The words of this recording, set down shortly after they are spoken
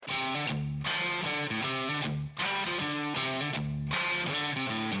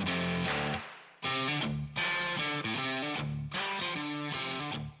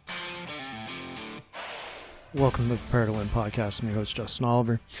Welcome to the Prepare to Win podcast. I'm your host, Justin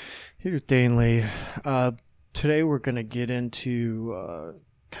Oliver, here with Dane Lee. Today we're going to get into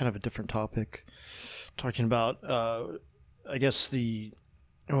kind of a different topic, talking about, I guess, what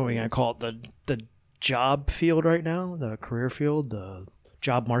are we going to call it, the job field right now, the career field, the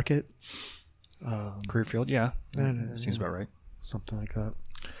job market. Career field, yeah. Seems about right. Something like that.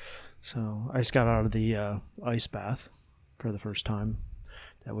 So I just got out of the ice bath for the first time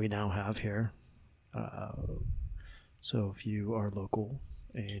that we now have here. So if you are local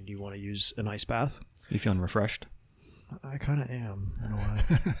and you want to use an ice bath, You feeling refreshed? I kind of am in a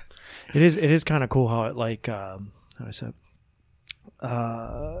way. It is kind of cool how it how do I say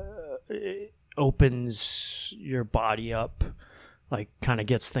it opens your body up, like kind of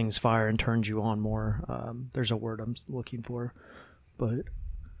gets things fire and turns you on more. There's a word I'm looking for, but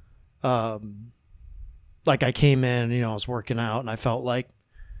like I came in, I was working out and I felt like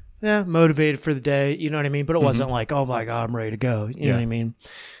motivated for the day, you know what I mean? But it wasn't like, oh my God, I'm ready to go. You know what I mean?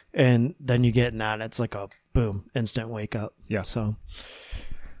 And then you get in that and it's like a boom, instant wake up. Yeah. So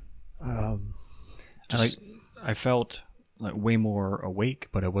I felt like way more awake,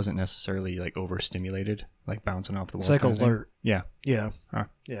 but I wasn't necessarily like overstimulated, like bouncing off the walls. it's like alert. Yeah. Yeah. Huh.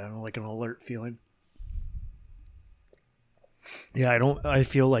 Yeah. Like an alert feeling. Yeah. I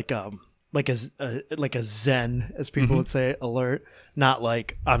feel like a zen, as people would say, alert, not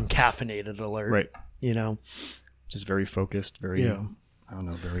like I'm caffeinated alert. Right. Just very focused, very, I don't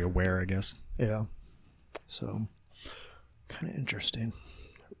know, very aware, I guess. Yeah. So kind of interesting.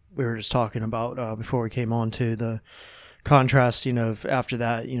 We were just talking about, before we came on to the contrast, of after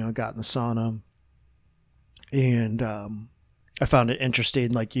that, got in the sauna and, I found it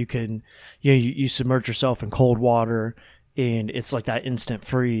interesting. Like you can, you submerge yourself in cold water and it's like that instant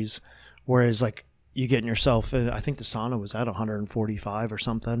freeze. Whereas like you get in yourself, and I think the sauna was at 145 or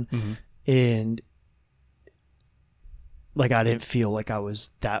something. And like I didn't feel like I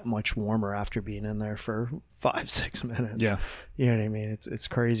was that much warmer after being in there for 5-6 minutes. Yeah. You know what I mean? It's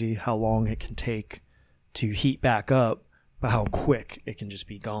crazy how long it can take to heat back up, but how quick it can just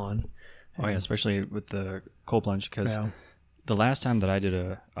be gone. Oh yeah, especially with the cold plunge, because the last time that I did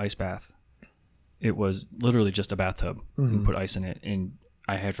a ice bath, it was literally just a bathtub and put ice in it. And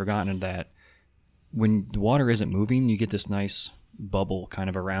I had forgotten that when the water isn't moving, you get this nice bubble kind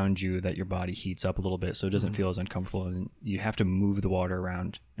of around you that your body heats up a little bit, so it doesn't feel as uncomfortable, and you have to move the water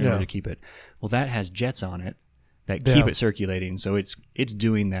around in order to keep it. Well, that has jets on it that keep it circulating, so it's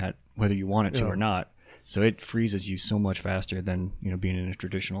doing that whether you want it to or not. So it freezes you so much faster than being in a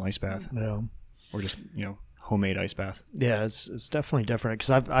traditional ice bath, or just homemade ice bath. Yeah, it's definitely different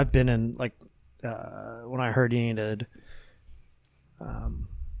because I've been in like when I herniated.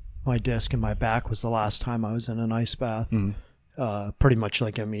 My disc in my back was the last time I was in an ice bath. Pretty much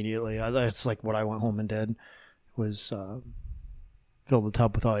like immediately. That's like what I went home and did was fill the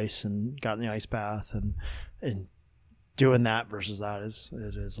tub with ice and got in the ice bath and doing that versus that is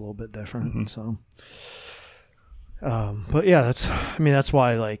a little bit different. So, but yeah, that's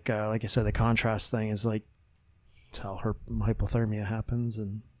why like I said, the contrast thing is like it's how hypothermia happens,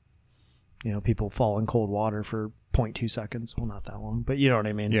 and people fall in cold water for 0.2 seconds. Well, not that long, but you know what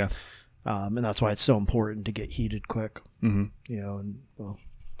I mean? Yeah. And that's why it's so important to get heated quick. And it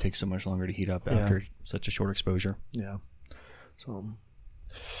takes so much longer to heat up after such a short exposure. Yeah. So,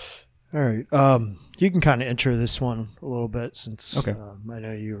 all right. You can kind of intro this one a little bit since I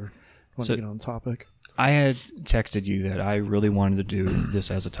know you were wanting to get on the topic. I had texted you that I really wanted to do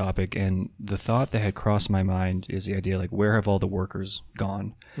this as a topic, and the thought that had crossed my mind is the idea, like, where have all the workers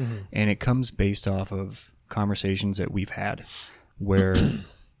gone? And it comes based off of conversations that we've had where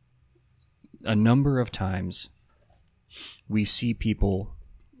a number of times we see people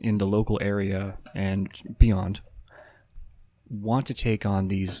in the local area and beyond want to take on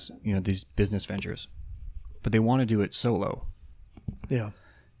these business ventures, but they want to do it solo. Yeah.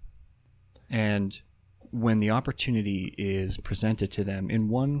 And when the opportunity is presented to them in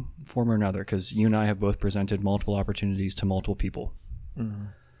one form or another, because you and I have both presented multiple opportunities to multiple people,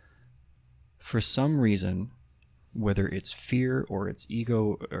 for some reason, whether it's fear or it's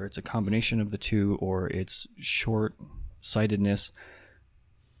ego or it's a combination of the two or it's short-sightedness,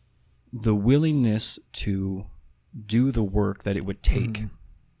 the willingness to do the work that it would take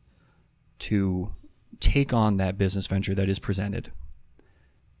to take on that business venture that is presented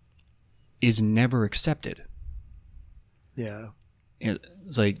is never accepted. Yeah.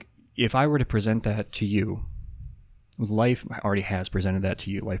 It's like, if I were to present that to you, life already has presented that to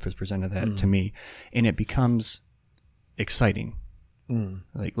you. Life has presented that to me. And it becomes exciting.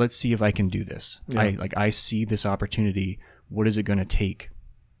 Like, let's see if I can do this. Yeah. I see this opportunity. What is it going to take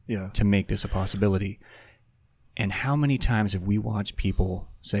to make this a possibility? And how many times have we watched people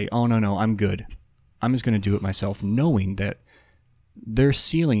say, oh, no, I'm good. I'm just going to do it myself, knowing that their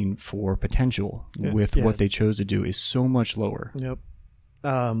ceiling for potential with what they chose to do is so much lower. Yep.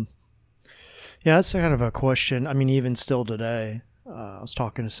 Yeah, that's kind of a question. I mean, even still today, I was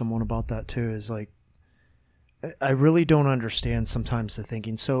talking to someone about that too, is like, I really don't understand sometimes the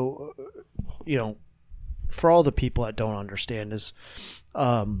thinking. So, for all the people that don't understand is,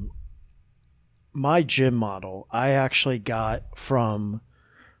 my gym model, I actually got from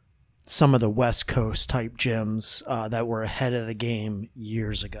some of the West Coast type gyms that were ahead of the game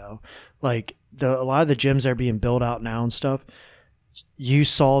years ago. Like a lot of the gyms that are being built out now and stuff, you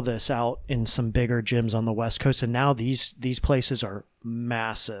saw this out in some bigger gyms on the West Coast, and now these places are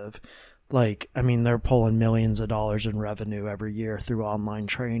massive. Like, I mean, they're pulling millions of dollars in revenue every year through online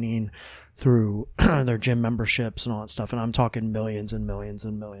training, through their gym memberships and all that stuff. And I'm talking millions and millions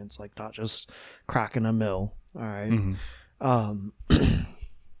and millions, like not just cracking a mill. All right. Mm-hmm.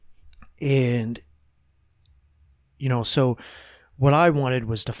 And, so what I wanted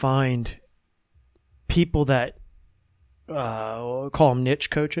was to find people that call them niche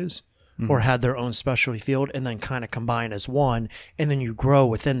coaches, or had their own specialty field, and then kind of combine as one, and then you grow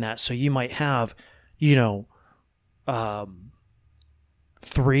within that. So you might have,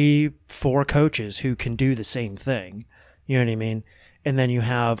 3-4 coaches who can do the same thing. You know what I mean? And then you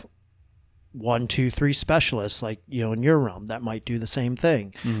have 1, 2, 3 specialists, like, in your realm that might do the same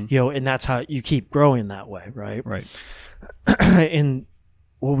thing, and that's how you keep growing that way. Right. Right. And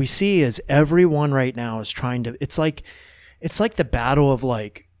what we see is everyone right now is trying to, it's like the battle of,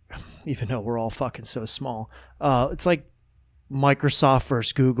 like, even though we're all fucking so small, it's like Microsoft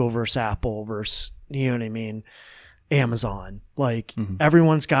versus Google versus Apple versus, Amazon. Like,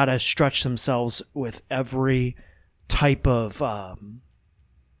 everyone's got to stretch themselves with every type of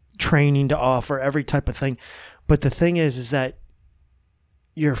training to offer, every type of thing. But the thing is that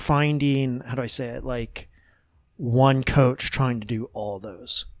you're finding, how do I say it, like one coach trying to do all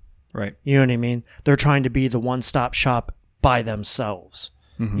those. Right. You know what I mean? They're trying to be the one-stop shop by themselves.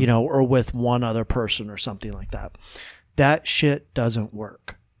 Or with one other person or something like that. That shit doesn't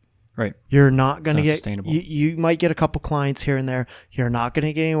work. Right. You're not going to get, sustainable. You might get a couple clients here and there. You're not going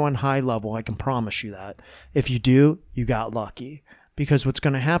to get anyone high level. I can promise you that. If you do, you got lucky, because what's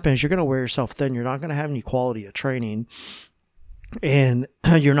going to happen is you're going to wear yourself thin. You're not going to have any quality of training, and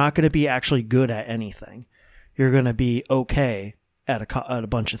you're not going to be actually good at anything. You're going to be okay at a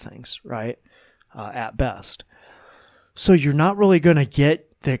bunch of things, right? At best. So you're not really going to get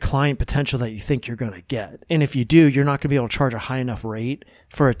the client potential that you think you're going to get. And if you do, you're not going to be able to charge a high enough rate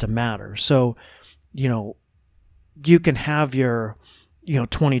for it to matter. So, you can have your,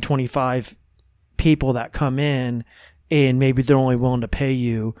 20, 25 people that come in, and maybe they're only willing to pay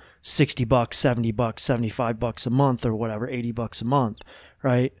you $60, $70, $75 a month or whatever, $80 a month.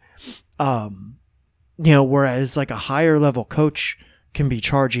 Right. Whereas like a higher level coach can be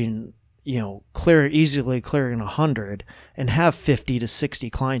charging, easily clearing 100 and have 50 to 60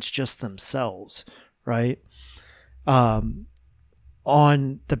 clients just themselves, right? On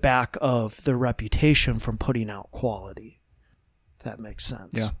the back of their reputation from putting out quality, if that makes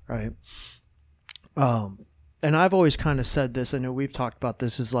sense. Yeah. Right. And I've always kind of said this, I know we've talked about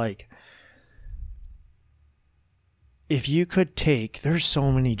this, is like, if you could there's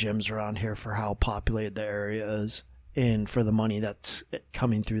so many gyms around here for how populated the area is. And for the money that's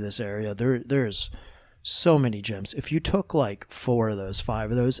coming through this area, there's so many gyms. If you took like 4 of those,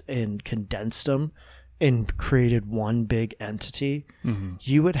 5 of those, and condensed them and created one big entity,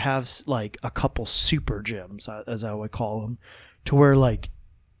 you would have like a couple super gyms, as I would call them, to where like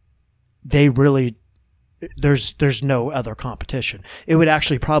they really, there's no other competition. It would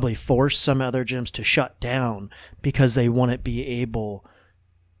actually probably force some other gyms to shut down because they wouldn't be able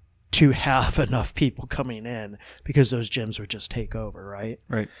to have enough people coming in, because those gyms would just take over, right?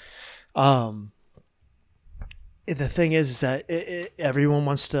 Right. The thing is that everyone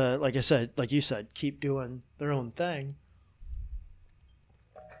wants to, like you said, keep doing their own thing.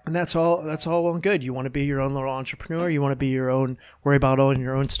 And that's all well and good. You want to be your own little entrepreneur. You want to be worry about owning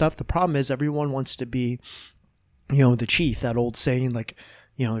your own stuff. The problem is everyone wants to be, the chief, that old saying, like,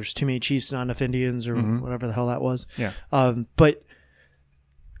 there's too many chiefs, not enough Indians, or whatever the hell that was. Yeah. But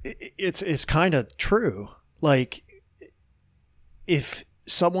it's kind of true. Like, if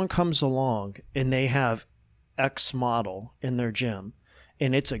someone comes along and they have X model in their gym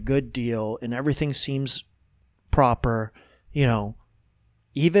and it's a good deal and everything seems proper,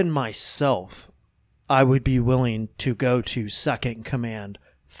 even myself, I would be willing to go to second in command,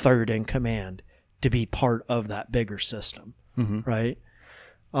 third in command to be part of that bigger system. Right.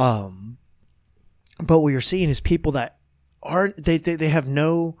 But what you're seeing is people that aren't, they have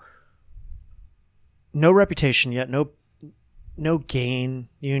no reputation yet, no gain,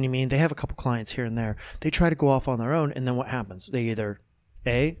 you know what I mean? They have a couple clients here and there. They try to go off on their own, and then what happens? They either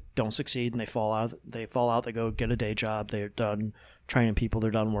don't succeed and they fall out, they go get a day job, they're done training people,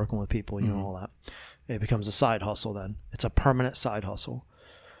 they're done working with people, you know, all that. It becomes a side hustle then. It's a permanent side hustle.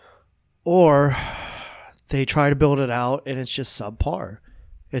 Or they try to build it out and it's just subpar.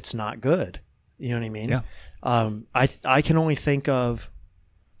 It's not good. You know what I mean? Yeah. I can only think of,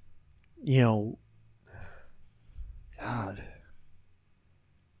 you know, God,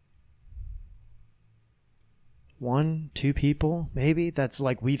 1, 2 people maybe that's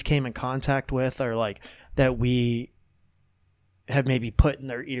like we've came in contact with, or like that we have maybe put in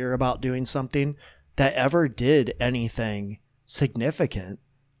their ear about doing something that ever did anything significant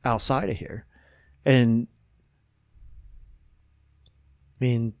outside of here. And I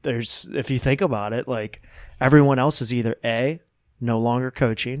mean, if you think about it, like everyone else is either no longer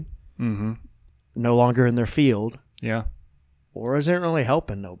coaching, no longer in their field, or isn't really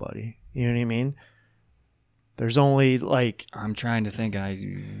helping nobody. You know what I mean? There's only like, I'm trying to think.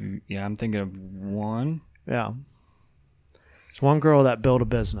 I'm thinking of one. Yeah. There's one girl that built a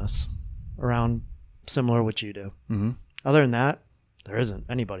business around similar what you do. Mm-hmm. Other than that, there isn't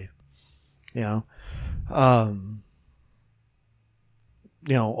anybody. You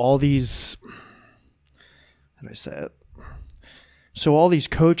know, all these, how do I say it? So all these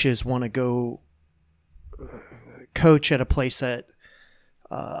coaches want to go coach at a place that,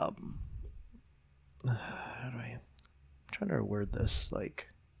 I'm trying to word this like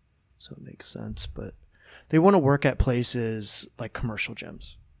so it makes sense, but they want to work at places like commercial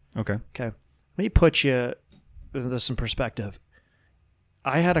gyms. Okay. Let me put you into some perspective.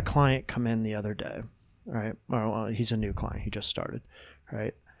 I had a client come in the other day, right? Well, he's a new client. He just started,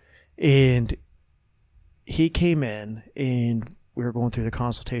 right? And he came in and we were going through the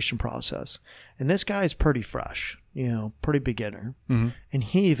consultation process. And this guy's pretty fresh, pretty beginner. Mm-hmm. And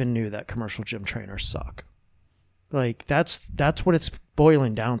he even knew that commercial gym trainers suck. Like that's what it's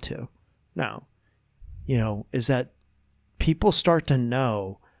boiling down to. Now, is that people start to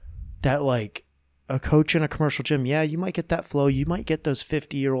know that like a coach in a commercial gym, yeah, you might get that flow. You might get those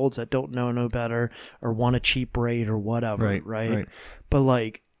 50-year-olds that don't know no better or want a cheap rate or whatever, right? But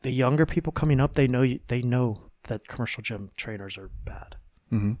like the younger people coming up, they know that commercial gym trainers are bad.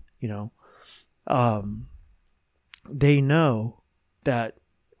 Mm-hmm. They know that,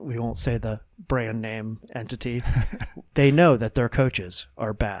 we won't say the brand name entity. They know that their coaches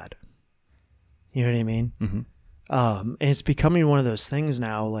are bad. You know what I mean? Mm-hmm. And it's becoming one of those things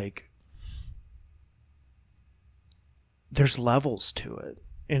now, like there's levels to it.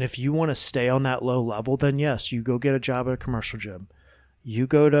 And if you want to stay on that low level, then yes, you go get a job at a commercial gym. You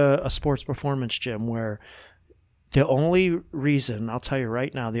go to a sports performance gym where the only reason, I'll tell you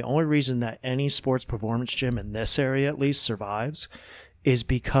right now, the only reason that any sports performance gym in this area at least survives is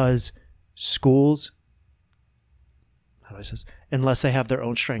because schools, how do I say this? Unless they have their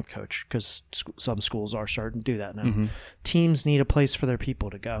own strength coach, because some schools are starting to do that now. Mm-hmm. Teams need a place for their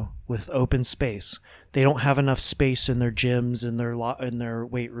people to go with open space. They don't have enough space in their gyms and in their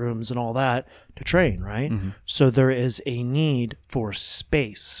weight rooms and all that to train, right? Mm-hmm. So there is a need for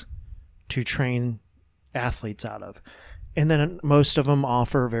space to train athletes out of. And then most of them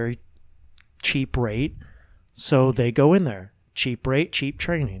offer a very cheap rate, so they go in there. Cheap rate, cheap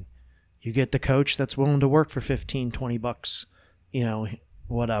training. You get the coach that's willing to work for $15, $20,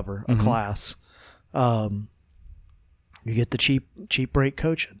 whatever, a class. You get the cheap rate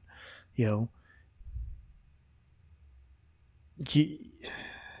coaching,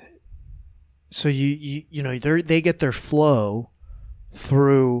 So they get their flow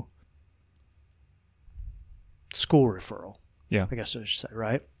through school referral. Yeah. I guess I should say,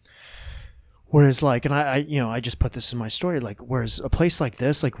 right? Whereas like, and I just put this in my story, like, whereas a place like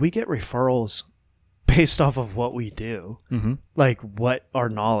this, like we get referrals based off of what we do, mm-hmm. like what our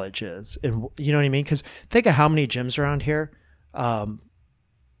knowledge is. And you know what I mean? Because think of how many gyms around here. I'm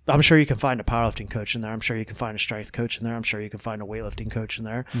sure you can find a powerlifting coach in there. I'm sure you can find a strength coach in there. I'm sure you can find a weightlifting coach in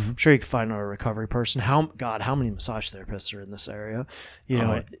there. Mm-hmm. I'm sure you can find a recovery person. How many massage therapists are in this area? You know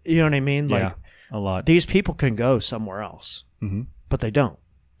what I mean? Yeah, like a lot. These people can go somewhere else, mm-hmm. but they don't.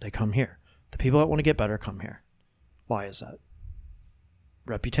 They come here. The people that want to get better come here. Why is that?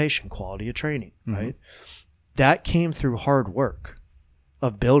 Reputation, quality of training, mm-hmm. right? That came through hard work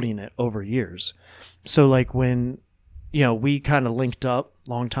of building it over years. So like when, we kind of linked up a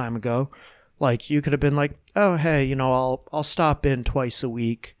long time ago, like you could have been like, oh, hey, I'll stop in twice a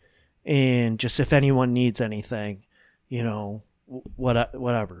week and just if anyone needs anything,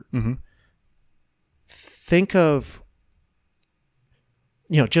 whatever. Mm-hmm. think of,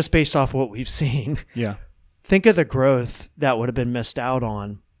 just based off what we've seen. Yeah. Think of the growth that would have been missed out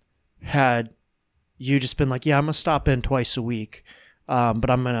on had you just been like, yeah, I'm going to stop in twice a week, but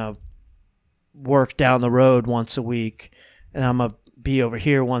I'm going to work down the road once a week, and I'm going to be over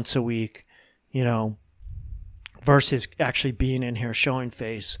here once a week, versus actually being in here, showing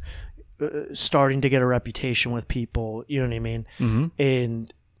face, starting to get a reputation with people, you know what I mean? Mm-hmm.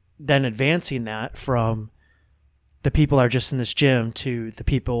 And then advancing that from the people that are just in this gym to the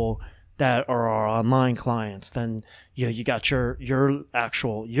people that are our online clients. Then you got your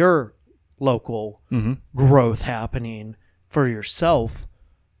local mm-hmm. growth happening for yourself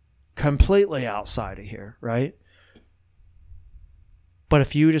completely outside of here, right? But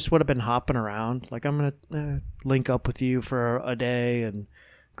if you just would have been hopping around, like, I'm going to link up with you for a day and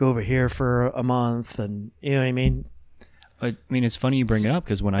go over here for a month, and you know what I mean? I mean, it's funny you bring it up,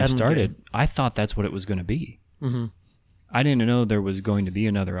 because when I started, I thought that's what it was going to be. Mm-hmm. I didn't know there was going to be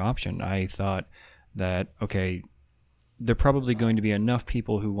another option. I thought that, okay, there are probably going to be enough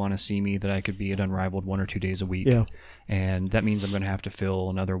people who want to see me that I could be at Unrivaled 1 or 2 days a week. Yeah. And that means I'm going to have to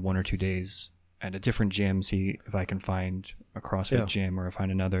fill another 1 or 2 days at a different gym, see if I can find a CrossFit gym or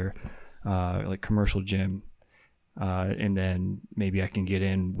find another like commercial gym. And then maybe I can get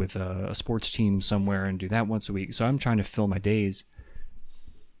in with a sports team somewhere and do that once a week. So I'm trying to fill my days.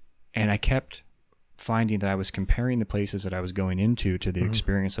 And I kept finding that I was comparing the places that I was going into to the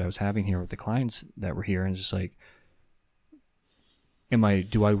experience that I was having here with the clients that were here. And it's just like,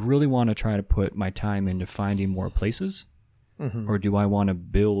 do I really want to try to put my time into finding more places? Mm-hmm. Or do I want to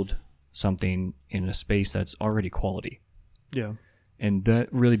build something in a space that's already quality? Yeah. And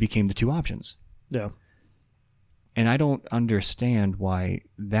that really became the two options. Yeah. And I don't understand why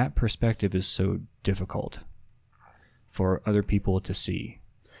that perspective is so difficult for other people to see.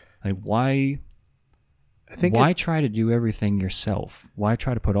 Like, why try to do everything yourself? Why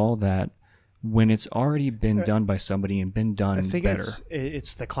try to put all that when it's already been done by somebody and been done better? I think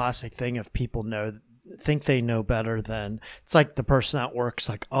it's the classic thing of people think they know better than. It's like the person at work's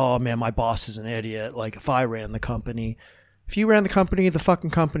like, oh man, my boss is an idiot. Like, if I ran the company, if you ran the company, the fucking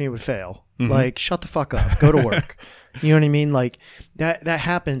company would fail. Mm-hmm. Like, shut the fuck up, go to work. You know what I mean? Like, that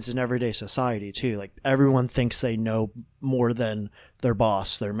happens in everyday society too. Like, everyone thinks they know more than their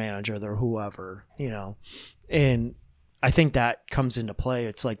boss, their manager, their whoever, and I think that comes into play.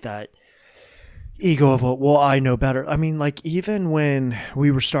 It's like that ego of, well, I know better. I mean, like, even when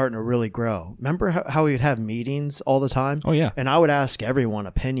we were starting to really grow, remember how we would have meetings all the time? Oh yeah. And I would ask everyone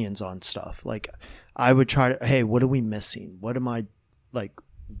opinions on stuff. Like, I would try to, hey, what are we missing? What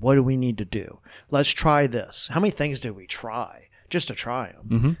do we need to do? Let's try this. How many things did we try just to try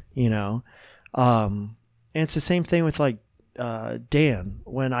them? Mm-hmm. And it's the same thing with like Dan.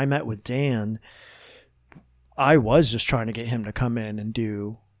 When I met with Dan, I was just trying to get him to come in and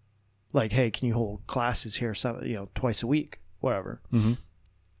do like, hey, can you hold classes here, twice a week, whatever. Mm-hmm.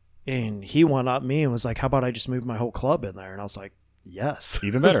 And he went up me and was like, how about I just move my whole club in there? And I was like, yes.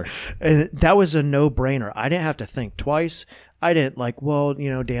 Even better. And that was a no-brainer. I didn't have to think twice. I didn't like, well,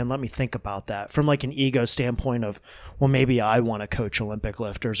 Dan, let me think about that from like an ego standpoint of, well, maybe I want to coach Olympic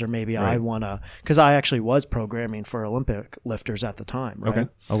lifters, or maybe I want to, because I actually was programming for Olympic lifters at the time. Right? Okay.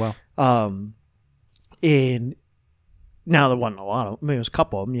 Oh, wow. And now there wasn't a lot of, it was a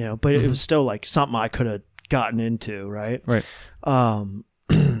couple of them, but it was still like something I could have gotten into. Right. Right.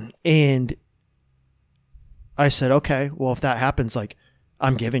 And I said, okay, well, if that happens, like,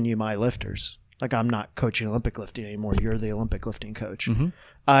 I'm giving you my lifters. Like, I'm not coaching Olympic lifting anymore. You're the Olympic lifting coach. Mm-hmm.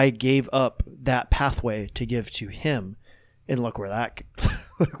 I gave up that pathway to give to him, and look where that,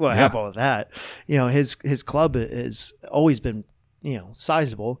 look what happened with that. His club has always been,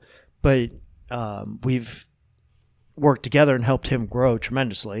 sizable, but we've worked together and helped him grow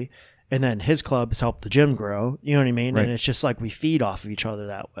tremendously. And then his club has helped the gym grow. You know what I mean? Right. And it's just like we feed off of each other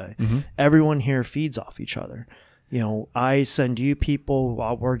that way. Mm-hmm. Everyone here feeds off each other. I send you people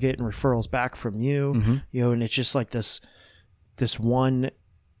while we're getting referrals back from you. Mm-hmm. And it's just like this one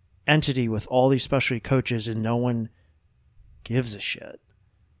entity with all these specialty coaches, and no one gives a shit.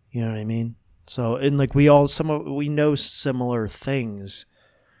 You know what I mean? So, and like we know similar things.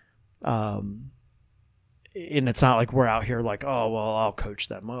 And it's not like we're out here like, oh, well, I'll coach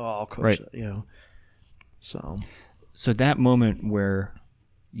them. Oh, I'll coach them, So that moment where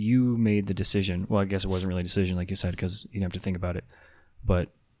you made the decision, well, I guess it wasn't really a decision, like you said, because you didn't have to think about it.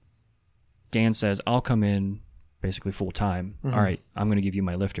 But Dan says, I'll come in basically full time. Mm-hmm. All right, I'm going to give you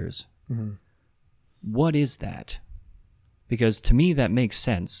my lifters. Mm-hmm. What is that? Because to me, that makes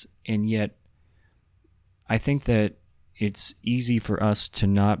sense. And yet, I think that it's easy for us to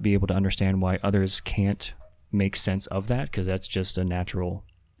not be able to understand why others can't make sense of that, because that's just a natural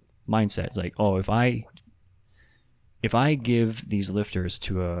mindset. It's like, oh, if I give these lifters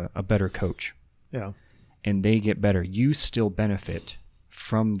to a better coach, yeah, and they get better, you still benefit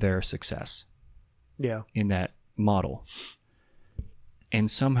from their success. Yeah. In that model.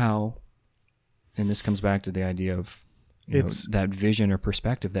 And somehow, and this comes back to the idea of that vision or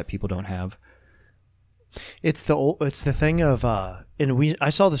perspective that people don't have. It's the thing of and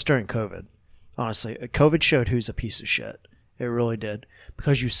I saw this during COVID. Honestly, COVID showed who's a piece of shit. It really did,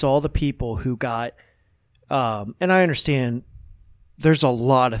 because you saw the people who got and I understand there's a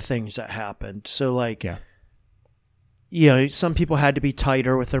lot of things that happened. So like, yeah. Some people had to be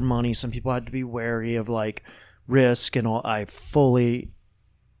tighter with their money. Some people had to be wary of like risk and all. I fully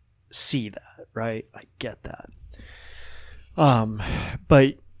see that, right? I get that.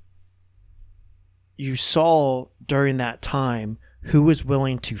 But you saw during that time who was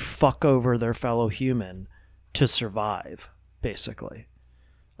willing to fuck over their fellow human to survive, basically.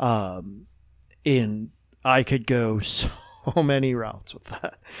 And I could go so many routes with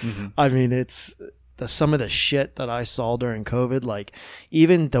that. Mm-hmm. I mean, it's some of the shit that I saw during COVID, like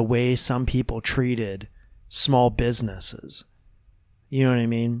even the way some people treated small businesses. You know what I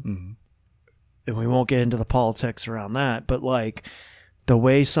mean? Mm-hmm. And we won't get into the politics around that, but like the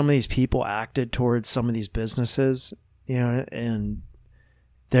way some of these people acted towards some of these businesses, and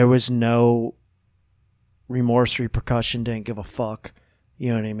there was no remorse, repercussion, didn't give a fuck.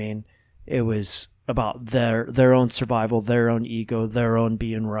 You know what I mean? It was about their own survival, their own ego, their own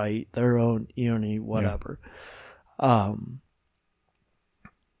being right, their own, whatever. Yeah.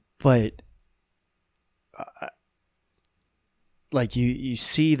 But like you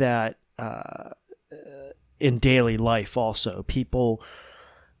see that in daily life also. People,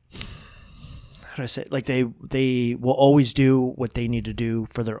 how do I say it? Like they will always do what they need to do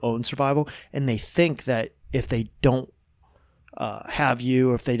for their own survival, and they think that if they don't have you,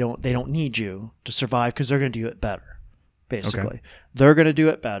 or if they don't need you to survive, because they're going to do it better. Basically, okay. They're going to do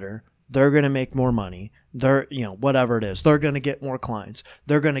it better. They're going to make more money. They're, whatever it is, they're going to get more clients.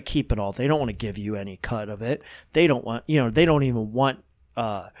 They're going to keep it all. They don't want to give you any cut of it. They don't want, they don't even want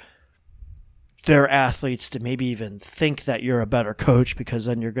their athletes to maybe even think that you're a better coach, because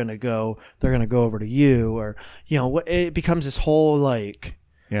then they're going to go over to you, or, it becomes this whole like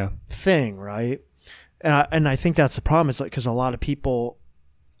thing, right? And I think that's the problem, is like, because a lot of people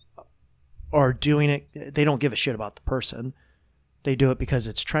are doing it, they don't give a shit about the person. They do it because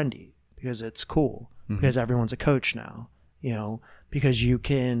it's trendy, because it's cool, mm-hmm. because everyone's a coach now, because you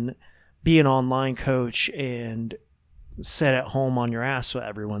can be an online coach and sit at home on your ass, what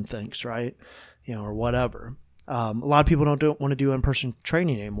everyone thinks, right? Or whatever. A lot of people don't want to do in-person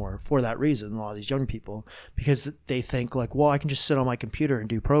training anymore for that reason. A lot of these young people, because they think like, well, I can just sit on my computer and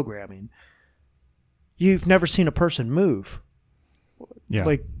do programming. You've never seen a person move,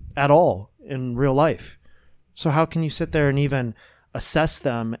 like at all in real life. So how can you sit there and even assess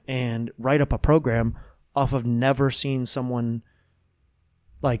them and write up a program off of never seeing someone,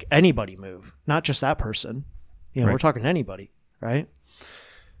 like anybody move, not just that person? Right. We're talking anybody, right?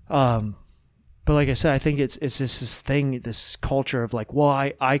 But like I said, I think it's this thing, this culture of like,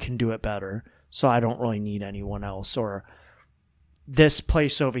 well, I can do it better, so I don't really need anyone else, or this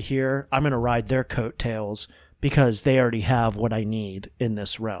place over here, I'm going to ride their coattails because they already have what I need in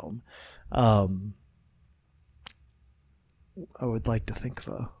this realm. I would like to think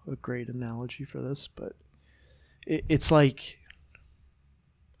of a great analogy for this, but it's like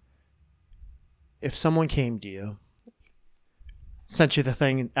if someone came to you, sent you the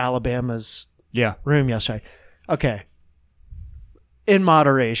thing in Alabama's room yesterday. Okay. In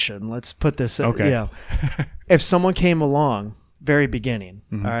moderation, let's put this in. Okay. If someone came along, very beginning,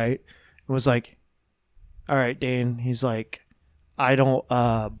 mm-hmm. all right, it was like, all right, Dane, he's like, I'm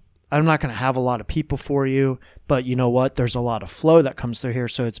not going to have a lot of people for you, but you know what? There's a lot of flow that comes through here,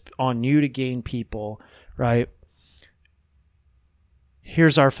 so it's on you to gain people, right?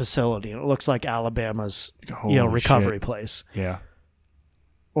 Here's our facility. It looks like Alabama's, recovery place. Yeah.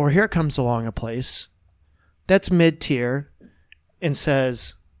 Or here comes along a place that's mid-tier and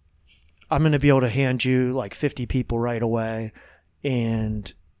says, I'm going to be able to hand you like 50 people right away,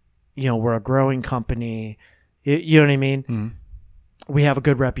 and, we're a growing company. You know what I mean? Mm-hmm. We have a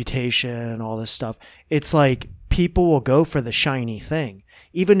good reputation, all this stuff. It's like people will go for the shiny thing,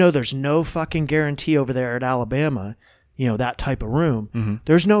 even though there's no fucking guarantee over there at Alabama, that type of room. Mm-hmm.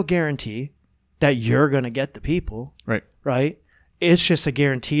 There's no guarantee that you're going to get the people. Right. Right. It's just a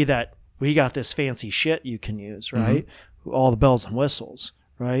guarantee that we got this fancy shit you can use. Right. Mm-hmm. All the bells and whistles.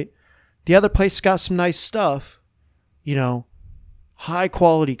 Right. The other place got some nice stuff, high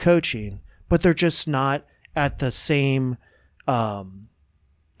quality coaching, but they're just not at the same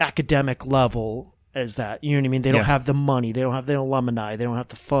academic level as that. You know what I mean? They don't have the money. They don't have the alumni. They don't have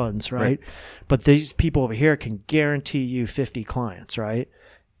the funds, right? But these people over here can guarantee you 50 clients, right?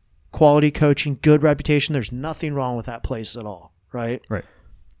 Quality coaching, good reputation. There's nothing wrong with that place at all, right? Right.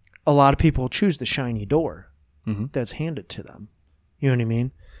 A lot of people choose the shiny door that's handed to them. You know what I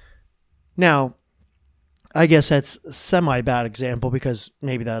mean? Now, I guess that's a semi-bad example because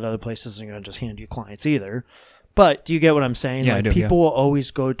maybe that other place isn't going to just hand you clients either. But do you get what I'm saying? Yeah, like, I do, people will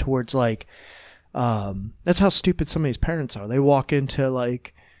always go towards like, that's how stupid some of these parents are. They walk into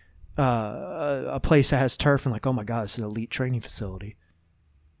like a place that has turf and like, oh my God, this is an elite training facility.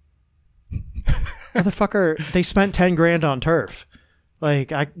 Motherfucker, they spent 10 grand on turf. Like,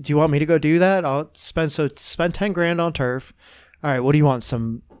 do you want me to go do that? I'll spend 10 grand on turf. All right, what do you want?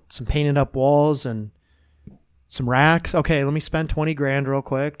 Some painted up walls and some racks? Okay, let me spend 20 grand real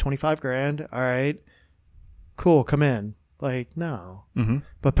quick, 25 grand. All right, cool, come in. Like, no.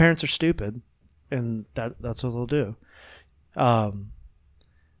 But parents are stupid, and that's what they'll do.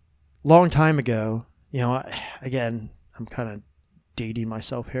 Long time ago, again, I'm kind of dating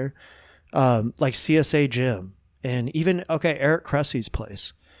myself here. Like CSA Gym and even, Eric Cressy's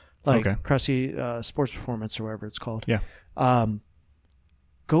place, like Cressy Sports Performance or whatever it's called. Yeah.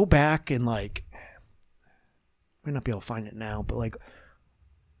 Go back and like, might not be able to find it now, but like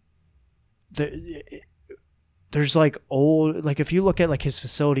there's like old, like if you look at like his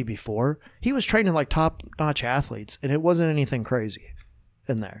facility before, he was training like top notch athletes and it wasn't anything crazy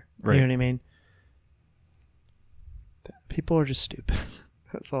in there. Right. You know what I mean? People are just stupid.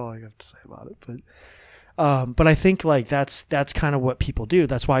 That's all I have to say about it. But I think like that's kind of what people do.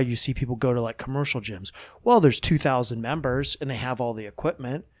 That's why you see people go to like commercial gyms. Well, there's 2,000 members and they have all the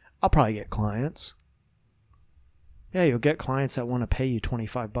equipment. I'll probably get clients. Yeah, you'll get clients that want to pay you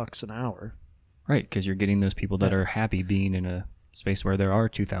 $25 an hour. Right, because you're getting those people that are happy being in a space where there are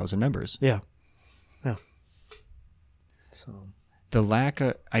 2,000 members. Yeah. So the lack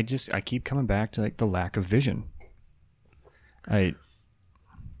of, I keep coming back to like the lack of vision. Well,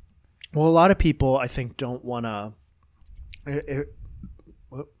 a lot of people, I think, don't want to.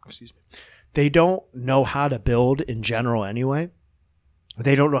 Excuse me. They don't know how to build in general anyway.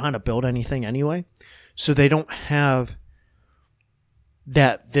 They don't know how to build anything anyway. So they don't have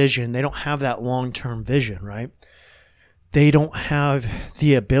that vision. They don't have that long-term vision, right? They don't have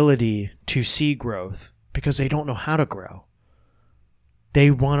the ability to see growth because they don't know how to grow. They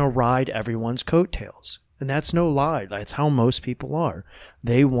want to ride everyone's coattails. And that's no lie. That's how most people are.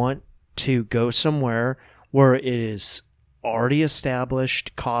 They want to go somewhere where it is already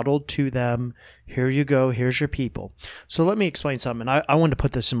established, coddled to them. Here you go. Here's your people. So let me explain something. I wanted to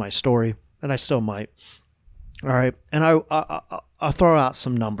put this in my story, and I still might. All right. And I'll throw out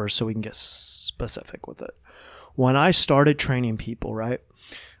some numbers so we can get specific with it. When I started training people, right,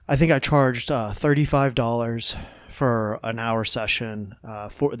 I think I charged $35 for an hour session.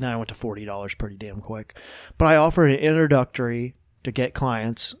 Then I went to $40 pretty damn quick. But I offered an introductory to get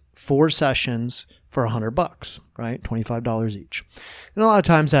clients 4 sessions for $100, right? $25 each. And a lot of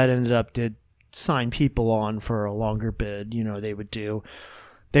times that did sign people on for a longer bid.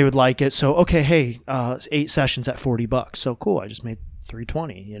 They would like it. So, okay, hey, 8 sessions at $40. So cool. I just made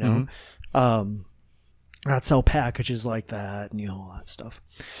 $320, I'd sell packages like that and, all that stuff.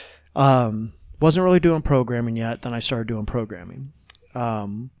 Wasn't really doing programming yet. Then I started doing programming.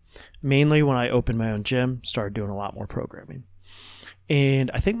 Mainly when I opened my own gym, started doing a lot more programming.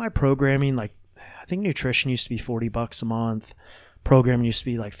 And I think my programming, I think nutrition used to be $40 a month. Programming used to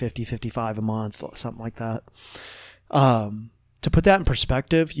be like $50, $55 a month, something like that. To put that in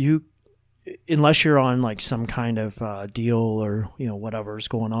perspective, unless you're on like some kind of deal or, whatever's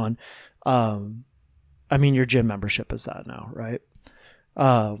going on, your gym membership is that now, right?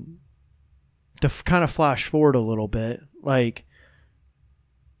 To kind of flash forward a little bit, like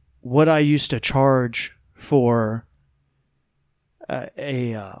what I used to charge for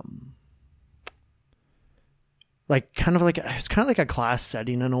it's kind of like a class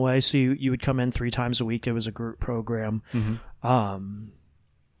setting in a way. So you would come in 3 times a week. It was a group program. And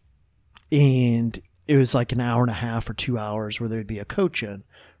it was like an hour and a half or 2 hours where there'd be a coach in,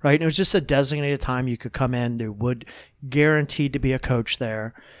 right? And it was just a designated time you could come in. There would guaranteed to be a coach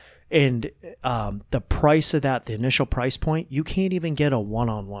there. And the price of that, the initial price point, you can't even get a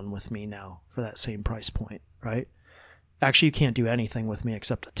one-on-one with me now for that same price point, right? Actually, you can't do anything with me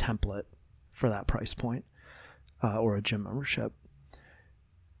except a template for that price point or a gym membership.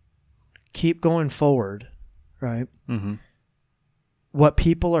 Keep going forward, right? Mm-hmm. What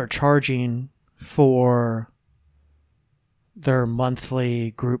people are charging for their monthly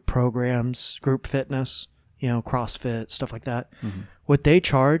group programs, group fitness, CrossFit, stuff like that. Mm-hmm. What they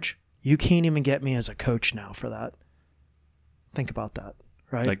charge, you can't even get me as a coach now for that. Think about that,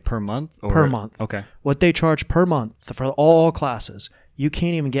 right? Like per month? Per month. Okay. What they charge per month for all classes, you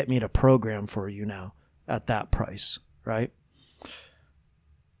can't even get me to program for you now at that price, right?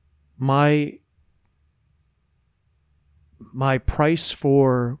 My price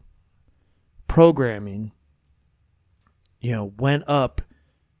for programming, went up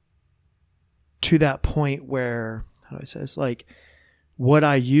to that point where, how do I say this? Like what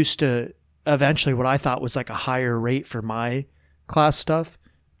I used to, eventually what I thought was like a higher rate for my class stuff,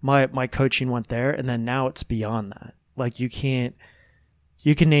 my coaching went there, and then now it's beyond that. Like you can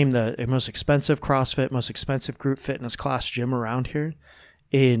name the most expensive CrossFit, most expensive group fitness class gym around here,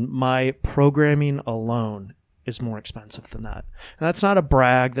 and my programming alone is more expensive than that. And that's not a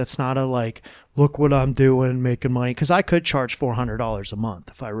brag. That's not a like, look what I'm doing, making money. Because I could charge $400 a month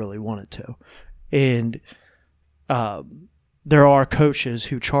if I really wanted to. And there are coaches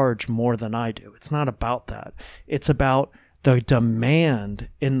who charge more than I do. It's not about that. It's about the demand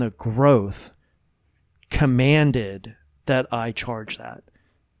in the growth commanded that I charge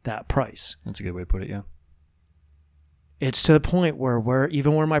that price. That's a good way to put it, yeah. It's to the point where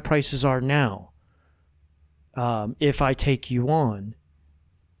even where my prices are now, if I take you on,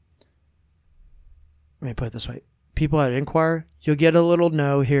 let me put it this way. People that inquire, you'll get a little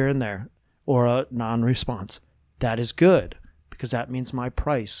no here and there or a non-response. That is good because that means my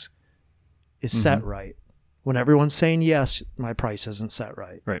price is set right. When everyone's saying yes, my price isn't set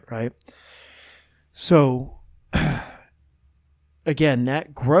right. Right. So, again,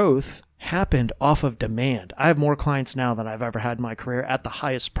 that growth happened off of demand. I have more clients now than I've ever had in my career at the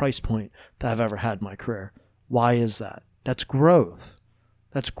highest price point that I've ever had in my career. Why is that? That's growth.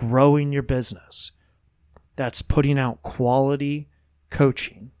 That's growing your business. That's putting out quality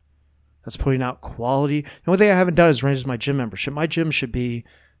coaching. That's putting out quality. The only thing I haven't done is raise my gym membership. My gym should be,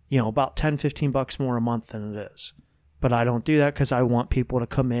 about $10, $15 more a month than it is. But I don't do that because I want people to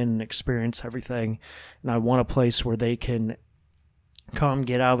come in and experience everything. And I want a place where they can come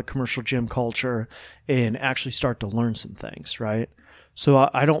get out of the commercial gym culture and actually start to learn some things, right? So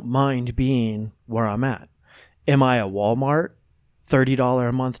I don't mind being where I'm at. Am I a Walmart $30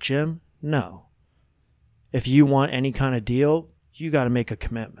 a month gym? No. If you want any kind of deal, you got to make a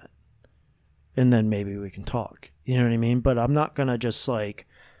commitment. And then maybe we can talk. You know what I mean? But I'm not going to just like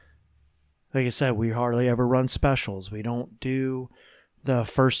I said, we hardly ever run specials. We don't do the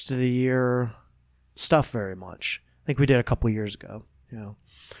first of the year stuff very much. I think we did a couple years ago,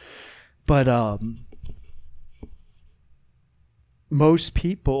 But most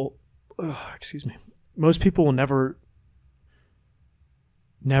people will never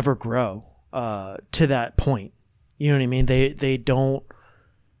grow to that point. You know what I mean? They don't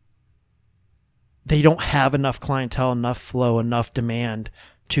have enough clientele, enough flow, enough demand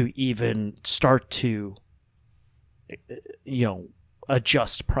to even start to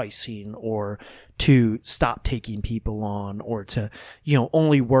adjust pricing or to stop taking people on or to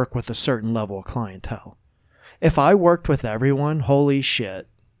only work with a certain level of clientele. If I worked with everyone, holy shit.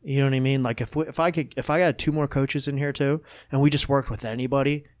 You know what I mean? Like if I had two more coaches in here too, and we just worked with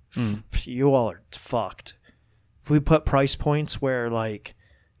anybody, you all are fucked. If we put price points where you know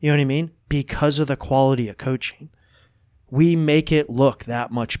what I mean? Because of the quality of coaching, we make it look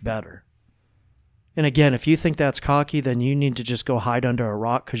that much better. And again, if you think that's cocky, then you need to just go hide under a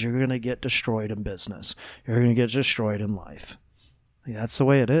rock because you're going to get destroyed in business. You're going to get destroyed in life. That's the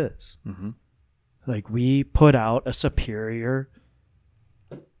way it is. Mm-hmm. We put out a superior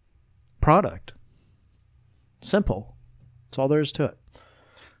product. Simple. That's all there is to it.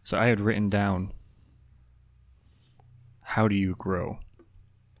 So I had written down, how do you grow?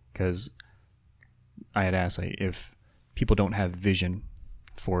 Because I had asked if people don't have vision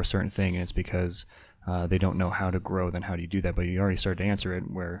for a certain thing and it's because they don't know how to grow, then how do you do that? But you already started to answer it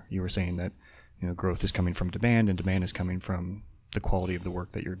where you were saying that growth is coming from demand and demand is coming from the quality of the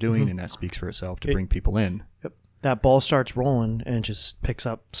work that you're doing, and that speaks for itself to bring people in. Yep. That ball starts rolling and it just picks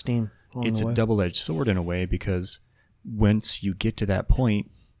up steam. It's a double-edged sword in a way because once you get to that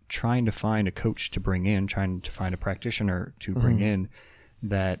point, trying to find a coach to bring in, trying to find a practitioner to bring in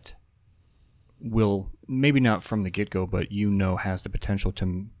that will, maybe not from the get-go, but has the potential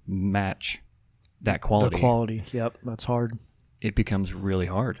to match that quality. The quality, yep, that's hard. It becomes really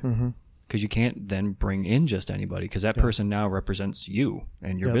hard because you can't then bring in just anybody because that person now represents you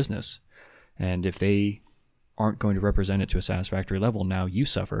and your business. And if they aren't going to represent it to a satisfactory level, now you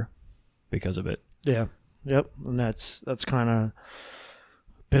suffer because of it. Yeah, yep, and that's kind of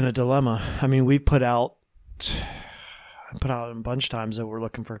been a dilemma. I mean, we've put out, put out a bunch of times that we're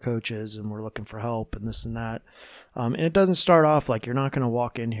looking for coaches and we're looking for help and this and that. And it doesn't start off like you're not going to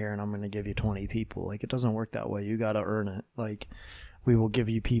walk in here and I'm going to give you 20 people. Like, it doesn't work that way. You got to earn it. Like, we will give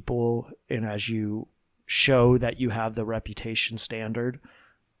you people, and as you show that you have the reputation standard,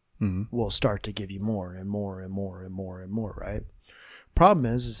 we'll start to give you more and more and more and more and more, right? Problem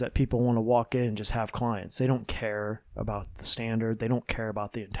is that people want to walk in and just have clients. They don't care about the standard. They don't care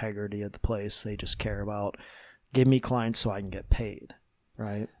about the integrity of the place. They just care about, give me clients so I can get paid,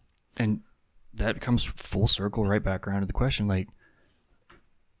 right? And that comes full circle right back around to the question, like,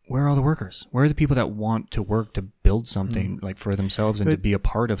 where are all the workers? Where are the people that want to work to build something like for themselves and to be a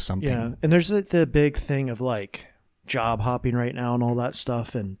part of something? Yeah, and there's the big thing of like job hopping right now and all that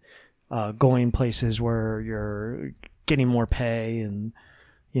stuff, and going places where you're getting more pay, and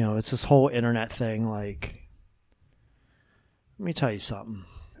it's this whole internet thing. Like, let me tell you something.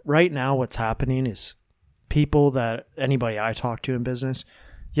 Right now, what's happening is people that anybody I talk to in business,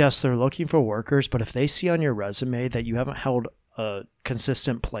 yes, they're looking for workers, but if they see on your resume that you haven't held a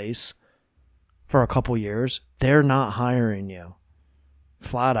consistent place for a couple years, they're not hiring you.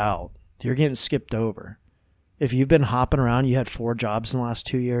 Flat out. You're getting skipped over. If you've been hopping around, you had 4 jobs in the last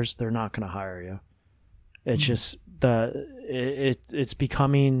 2 years, they're not going to hire you. It's just it's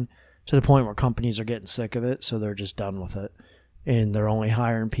becoming to the point where companies are getting sick of it, so they're just done with it. And they're only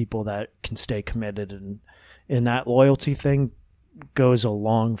hiring people that can stay committed, and that loyalty thing goes a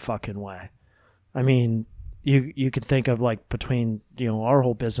long fucking way. I mean, you could think of like between, our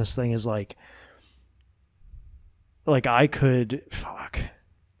whole business thing is like I could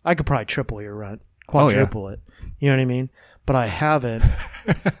probably triple your rent, quadruple it. You know what I mean? But I haven't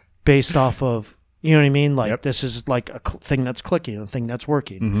based off of, you know what I mean? Like, this is like a thing that's clicking, a thing that's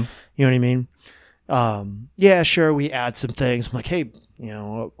working. Mm-hmm. You know what I mean? Yeah, sure. We add some things. I'm like, hey,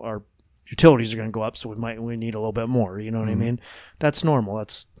 our utilities are going to go up, so we need a little bit more. You know what I mean? That's normal.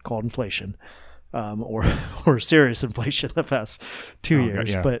 That's called inflation. Or serious inflation the past 2 years.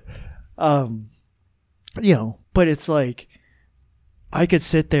 Yeah. But, but it's like, I could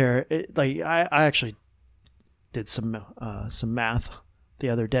sit there, I actually did some math the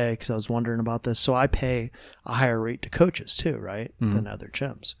other day because I was wondering about this. So I pay a higher rate to coaches too, right? Than other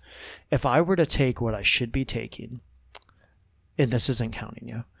gyms. If I were to take what I should be taking, and this isn't counting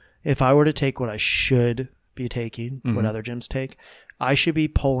you, if I were to take what I should be taking, what other gyms take, I should be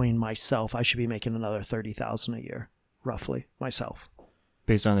pulling myself. I should be making another $30,000 a year, roughly, myself.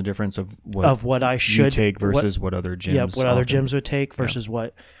 Based on the difference of what I should take versus what other gyms. Yeah, what other gyms would take versus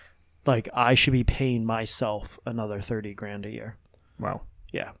what, like, I should be paying myself another $30,000 a year. Wow.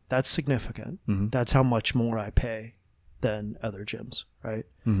 Yeah, that's significant. That's how much more I pay than other gyms, right?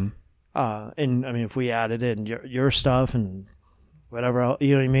 And I mean, if we added in your stuff and whatever else,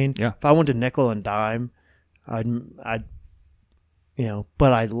 you know what I mean? Yeah. If I went to nickel and dime, I'd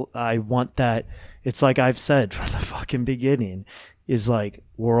but I want that. It's like I've said from the fucking beginning, is like,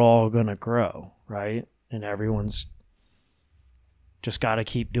 we're all going to grow, right? And everyone's just got to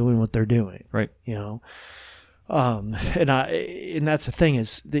keep doing what they're doing. Right. And that's the thing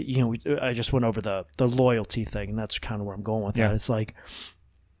is that, I just went over the loyalty thing, and that's kind of where I'm going with that. It's like,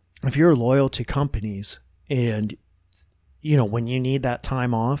 if you're loyal to companies and, when you need that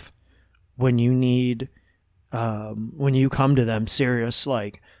time off, when you need, when you come to them serious,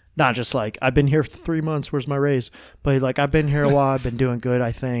 like, not just like, I've been here for 3 months, where's my raise? But like, I've been here a while, I've been doing good,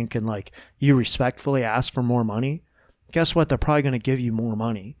 I think. And like, you respectfully ask for more money. Guess what? They're probably going to give you more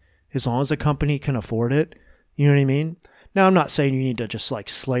money as long as the company can afford it. You know what I mean? Now, I'm not saying you need to just like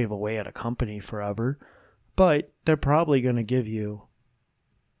slave away at a company forever, but they're probably going to give you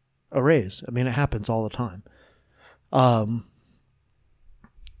a raise. I mean, it happens all the time.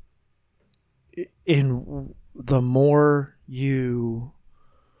 In the more you,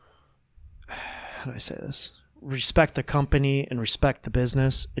 how do I say this? Respect the company and respect the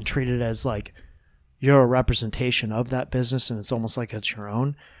business and treat it as like you're a representation of that business and it's almost like it's your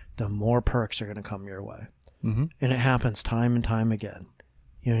own, the more perks are going to come your way. And it happens time and time again.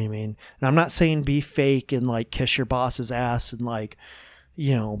 You know what I mean? And I'm not saying be fake and like kiss your boss's ass and like,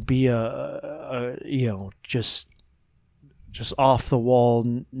 be a just off the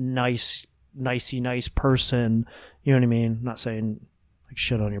wall, nice person. You know what I mean? I'm not saying like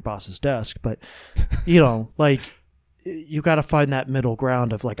shit on your boss's desk, but like, you got to find that middle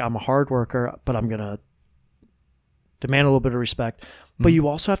ground of like, I'm a hard worker, but I'm going to demand a little bit of respect, but you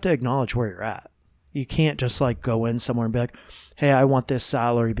also have to acknowledge where you're at. You can't just like go in somewhere and be like, hey, I want this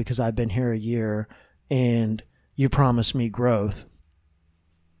salary because I've been here a year and you promised me growth.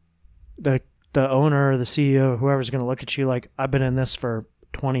 The owner, the CEO, whoever's going to look at you like, I've been in this for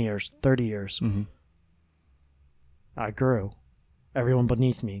 20 years, 30 years. I grew. Everyone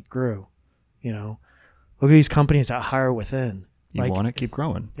beneath me grew. You know, look at these companies that hire within. You want to keep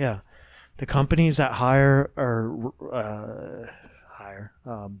growing. Yeah. The companies that hire or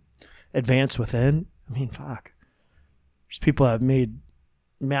advance within, I mean, fuck. There's people that have made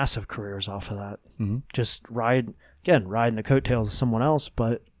massive careers off of that. Mm-hmm. Just riding the coattails of someone else,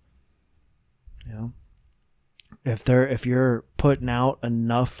 but you know, if you're putting out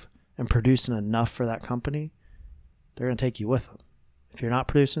enough and producing enough for that company, they're going to take you with them. If you're not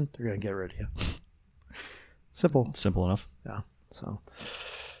producing, they're going to get rid of you. Simple enough. Yeah. So,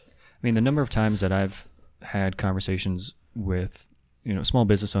 I mean, the number of times that I've had conversations with, you know, small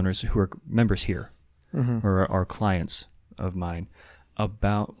business owners who are members here or are clients of mine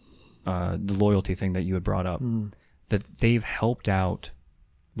about the loyalty thing that you had brought up, that they've helped out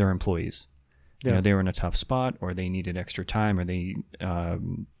their employees. You know, they were in a tough spot, or they needed extra time, or they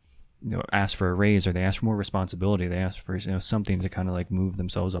asked for a raise, or they asked for more responsibility. They asked for something to kind of like move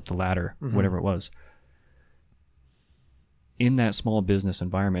themselves up the ladder, whatever it was. In that small business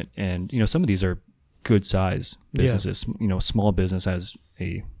environment, and some of these are good size businesses. Small business has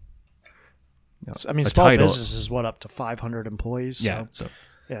a small title. business is up to 500 employees. So.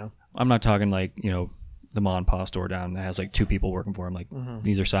 Yeah. I'm not talking like, the mom and pop store down that has like 2 people working for them. Like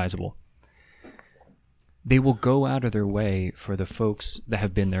these are sizable. They will go out of their way for the folks that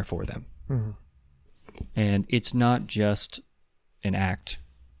have been there for them. And it's not just an act,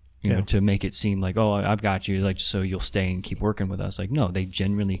 to make it seem like, oh, I've got you, like, so you'll stay and keep working with us. Like, no, they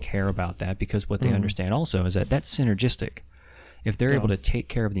genuinely care about that, because what they understand also is that that's synergistic. If they're able to take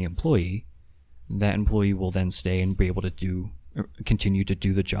care of the employee, that employee will then stay and be able to continue to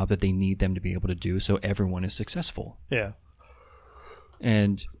do the job that they need them to be able to do, so everyone is successful. Yeah.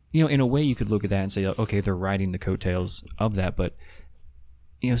 And, in a way you could look at that and say, okay, they're riding the coattails of that, but,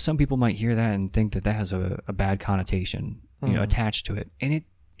 some people might hear that and think that has a bad connotation, attached to it. And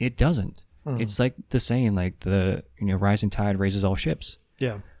it doesn't. It's like the saying, like the rising tide raises all ships.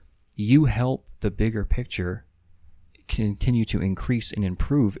 Yeah. You help the bigger picture continue to increase and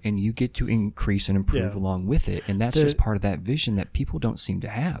improve, and you get to increase and improve along with it. And that's just part of that vision that people don't seem to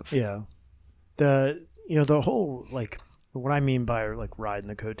have. Yeah. The whole, like, what I mean by like riding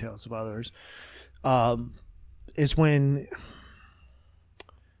the coattails of others, is when,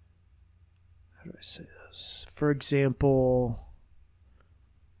 how do I say this? For example,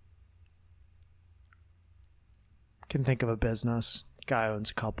 can think of a business. Guy owns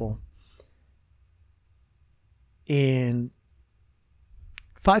a couple. And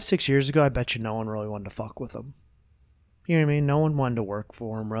 5-6 years ago, I bet you no one really wanted to fuck with him. You know what I mean? No one wanted to work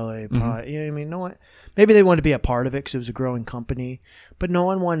for him, really. Probably, you know what I mean? No one. Maybe they wanted to be a part of it because it was a growing company, but no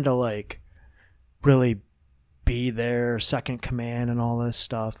one wanted to like really be there, second command, and all this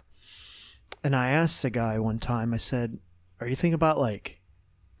stuff. And I asked the guy one time. I said, "Are you thinking about like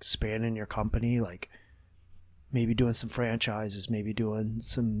expanding your company, like maybe doing some franchises, maybe doing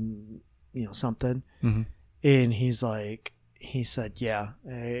some, something?" And he said, yeah.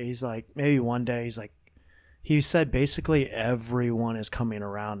 He's like, maybe one day. He's like, he said basically everyone is coming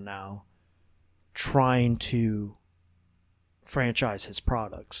around now trying to franchise his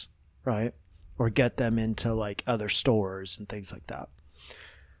products, right? Or get them into like other stores and things like that.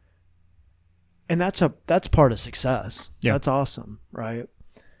 And that's part of success. Yeah. That's awesome, right?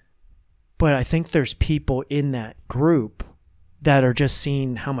 But I think there's people in that group that are just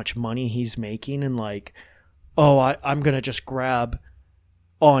seeing how much money he's making and like, oh, I'm going to just grab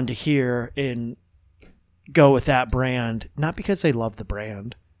onto here and go with that brand. Not because they love the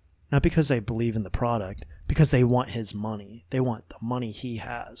brand, not because they believe in the product, because they want his money. They want the money he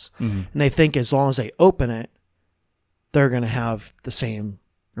has. And they think as long as they open it, they're going to have the same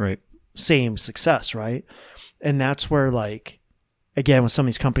success, right? And that's where, like, again, with some of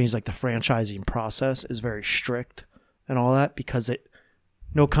these companies, like the franchising process is very strict and all that, because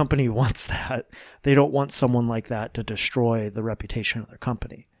no company wants that. They don't want someone like that to destroy the reputation of their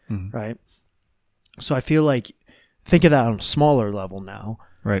company, right? So I feel like, think of that on a smaller level now.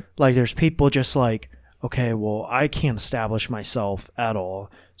 Right. Like there's people just like, okay, well, I can't establish myself at all,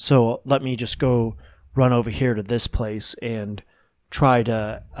 so let me just go run over here to this place and try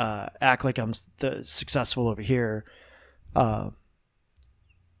to act like I'm successful over here. And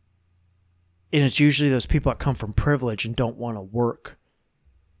it's usually those people that come from privilege and don't want to work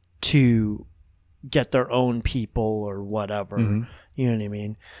to get their own people or whatever. You know what I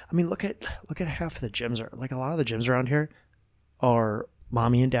mean? I mean, look at half of the gyms. Like a lot of the gyms around here are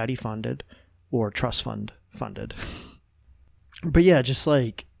mommy and daddy funded or trust fund funded. But yeah, just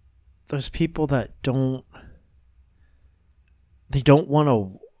like those people that don't want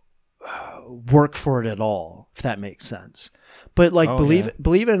to work for it at all. if that makes sense. But like believe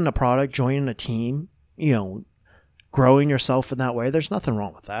it in a product, joining a team, you know, growing yourself in that way, there's nothing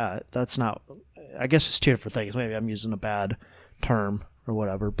wrong with that. That's not, I guess it's two different things. Maybe I'm using a bad term or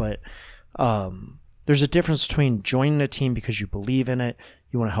whatever, but there's a difference between joining a team because you believe in it,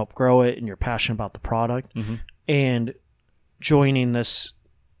 you want to help grow it, and you're passionate about the product, and joining this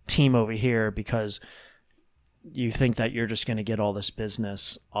team over here because you think that you're just going to get all this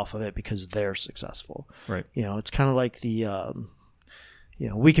business off of it because they're successful. Right. You know, it's kind of like the, you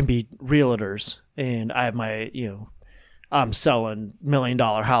know, we can be realtors, and I have my, you know, I'm selling $1 million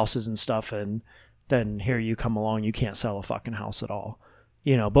houses and stuff, and then here you come along, you can't sell a fucking house at all,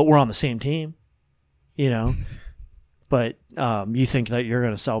 you know, but we're on the same team, you know, but you think that you're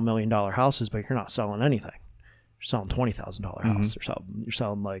going to sell $1 million houses, but you're not selling anything. You're selling $20,000 house or something. You're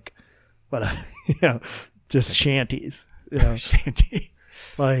selling like, what, you know, just shanties. You know? Shanty.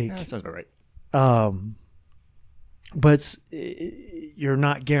 Like, yeah, that sounds about right. But you're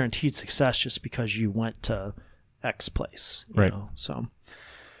not guaranteed success just because you went to X place, you know? So,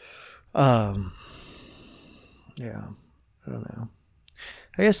 yeah, I don't know.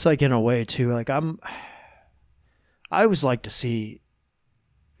 I guess like in a way too, like I always like to see,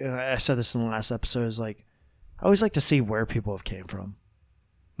 I said this in the last episode, is like, I always like to see where people have came from.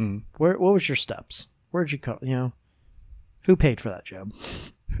 What was your steps? Where'd you come? You know, who paid for that job?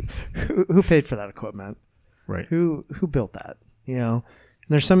 who paid for that equipment? Right. Who built that? You know,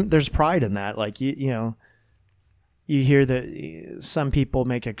 and there's pride in that. Like you know, you hear that some people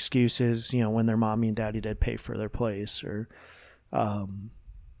make excuses, you know, when their mommy and daddy did pay for their place, or,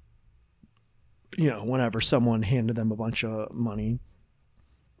 you know, whenever someone handed them a bunch of money.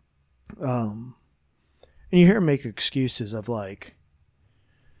 And you hear them make excuses of like,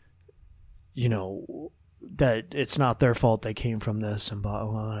 you know, that it's not their fault they came from this and blah,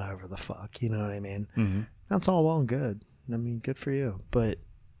 whatever the fuck, you know what I mean? That's all well and good. I mean, good for you. But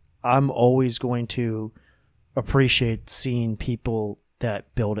I'm always going to appreciate seeing people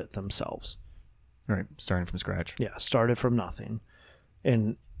that build it themselves. Right. Starting from scratch. Yeah. Started from nothing.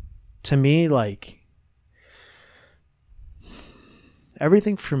 And to me, like,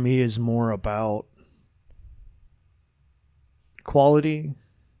 everything for me is more about quality,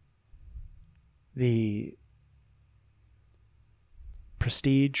 the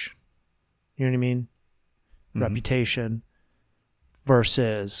prestige, you know what I mean? Reputation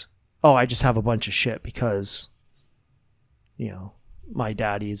versus, oh, I just have a bunch of shit because, you know, my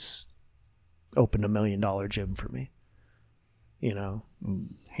daddy's opened $1 million gym for me, you know?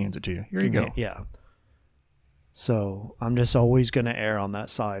 Hands it to you. Here you go. Yeah. So I'm just always going to err on that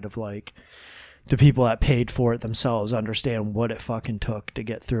side of like, the people that paid for it themselves understand what it fucking took to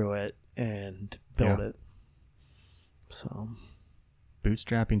get through it and build it. So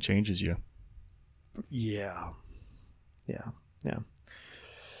bootstrapping changes you. Yeah. There's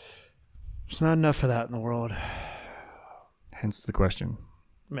not enough of that in the world. Hence the question.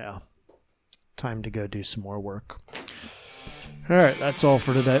 Yeah. Time to go do some more work. All right, that's all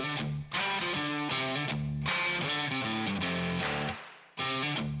for today.